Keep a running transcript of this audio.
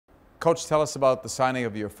Coach, tell us about the signing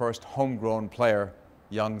of your first homegrown player,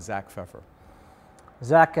 young Zach Pfeffer.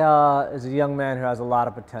 Zach is a young man who has a lot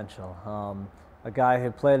of potential. A guy who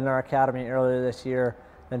played in our academy earlier this year,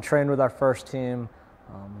 then trained with our first team.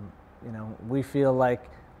 You know, we feel like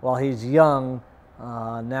while he's young,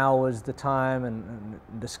 now is the time and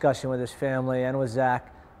discussion with his family and with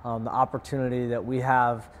Zach, the opportunity that we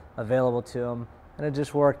have available to him, and it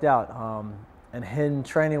just worked out. And him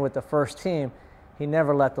training with the first team, he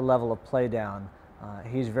never let the level of play down.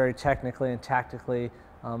 He's very technically and tactically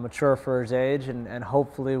mature for his age, and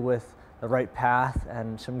hopefully with the right path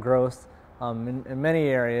and some growth in many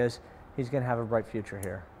areas, he's going to have a bright future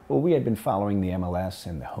here. Well, we had been following the MLS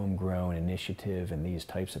and the Homegrown initiative and these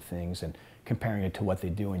types of things and comparing it to what they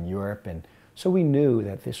do in Europe, and so we knew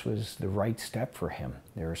that this was the right step for him.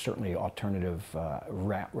 There are certainly alternative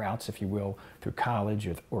routes, if you will, through college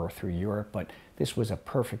or through Europe, but this was a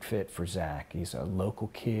perfect fit for Zach. He's a local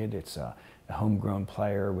kid. It's a homegrown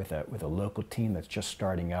player with a local team that's just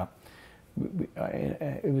starting up.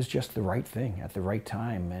 It was just the right thing at the right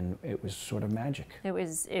time, and it was sort of magic.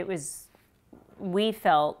 We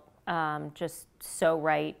felt just so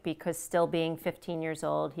right, because still being 15 years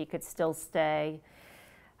old, he could still stay,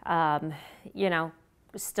 you know,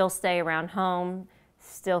 still stay around home,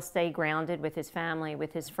 still stay grounded with his family,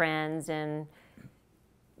 with his friends, and,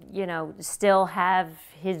 you know, still have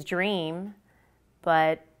his dream,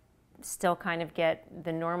 but still kind of get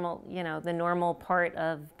the normal, you know, the normal part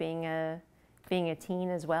of being a teen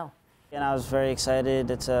as well. And I was very excited.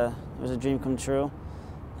 It was a dream come true.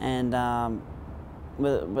 And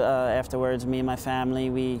afterwards, me and my family,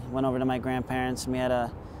 we went over to my grandparents and we had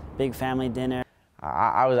a big family dinner.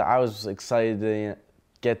 I was excited to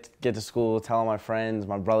get to school, tell all my friends,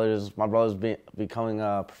 my brother's becoming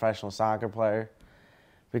a professional soccer player,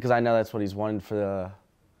 because I know that's what he's wanted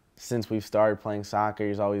since we've started playing soccer.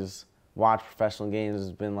 He's always watched professional games.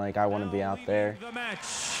 It's been like, I want to be out there. The match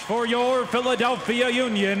for your Philadelphia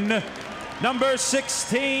Union, number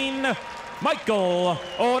 16, Michael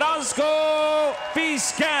Orozco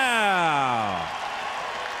Fiscal.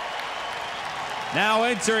 Now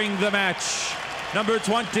entering the match, number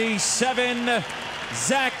 27,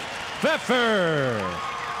 Zach Pfeffer.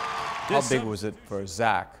 How big was it for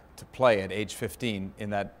Zach to play at age 15 in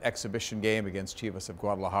that exhibition game against Chivas of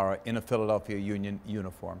Guadalajara in a Philadelphia Union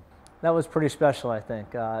uniform? That was pretty special, I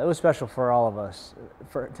think. It was special for all of us.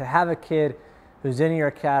 To have a kid who's in your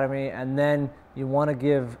academy and then you want to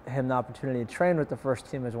give him the opportunity to train with the first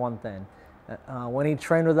team is one thing. When he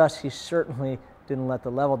trained with us, he certainly didn't let the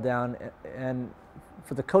level down, and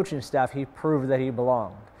for the coaching staff, he proved that he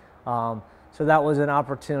belonged. So that was an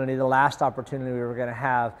opportunity, the last opportunity we were going to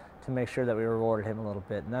have to make sure that we rewarded him a little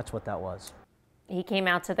bit, and that's what that was. He came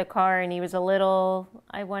out to the car and he was a little,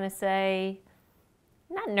 I want to say,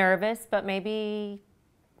 not nervous, but maybe,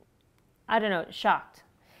 I don't know, shocked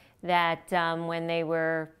that when they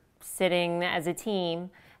were sitting as a team,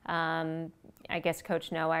 I guess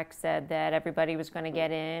Coach Nowak said that everybody was going to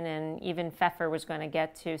get in, and even Pfeffer was going to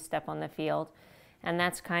get to step on the field. And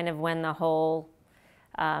that's kind of when the whole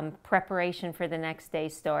preparation for the next day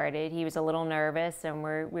started. He was a little nervous, and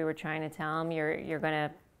we were trying to tell him, you're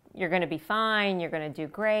going to be fine, you're going to do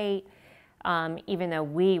great. Even though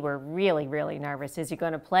we were really, really nervous. Is he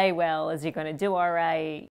going to play well? Is he going to do all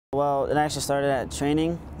right? Well, it actually started at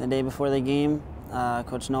training the day before the game.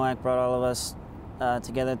 Coach Nowak brought all of us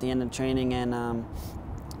together at the end of training, and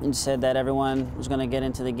he said that everyone was going to get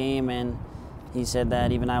into the game, and he said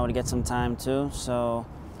that even I would get some time too. So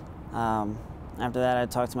after that, I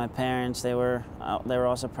talked to my parents. They were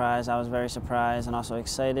all surprised. I was very surprised and also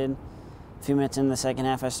excited. A few minutes in the second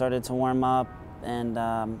half, I started to warm up, and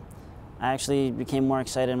I actually became more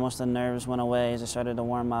excited. Most of the nerves went away as I started to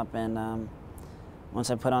warm up, and once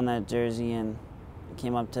I put on that jersey and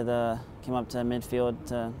came up to midfield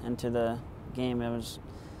to enter the game, I was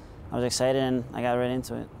excited and I got right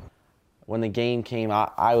into it. When the game came,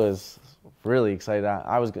 I was really excited.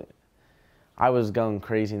 I was going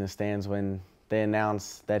crazy in the stands when they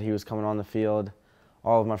announced that he was coming on the field.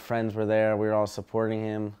 All of my friends were there. We were all supporting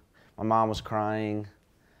him. My mom was crying.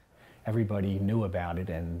 Everybody knew about it,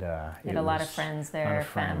 and had a lot of friends there,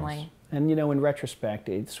 family. And you know, in retrospect,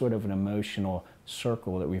 it's sort of an emotional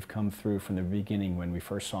circle that we've come through from the beginning when we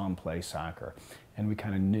first saw him play soccer, and we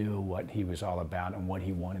kind of knew what he was all about and what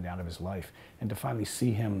he wanted out of his life. And to finally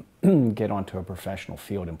see him get onto a professional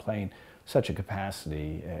field and play in such a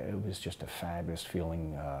capacity, it was just a fabulous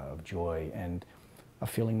feeling of joy and a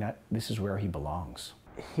feeling that this is where he belongs.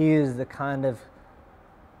 He is the kind of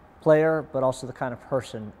player, but also the kind of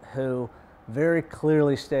person who very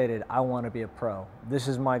clearly stated, I want to be a pro. This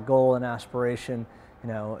is my goal and aspiration. You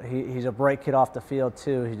know, he's a bright kid off the field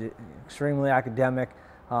too. He's extremely academic.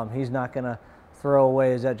 He's not going to throw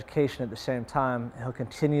away his education at the same time. He'll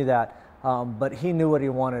continue that, but he knew what he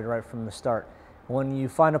wanted right from the start. When you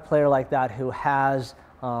find a player like that who has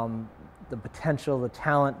the potential, the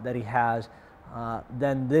talent that he has,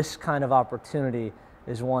 then this kind of opportunity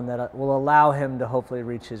is one that will allow him to hopefully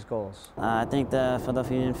reach his goals. I think the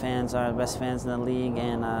Philadelphia Union fans are the best fans in the league,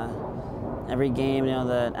 and every game, you know,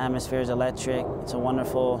 the atmosphere is electric. It's a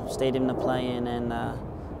wonderful stadium to play in, and I'm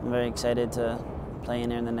very excited to play in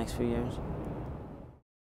there in the next few years.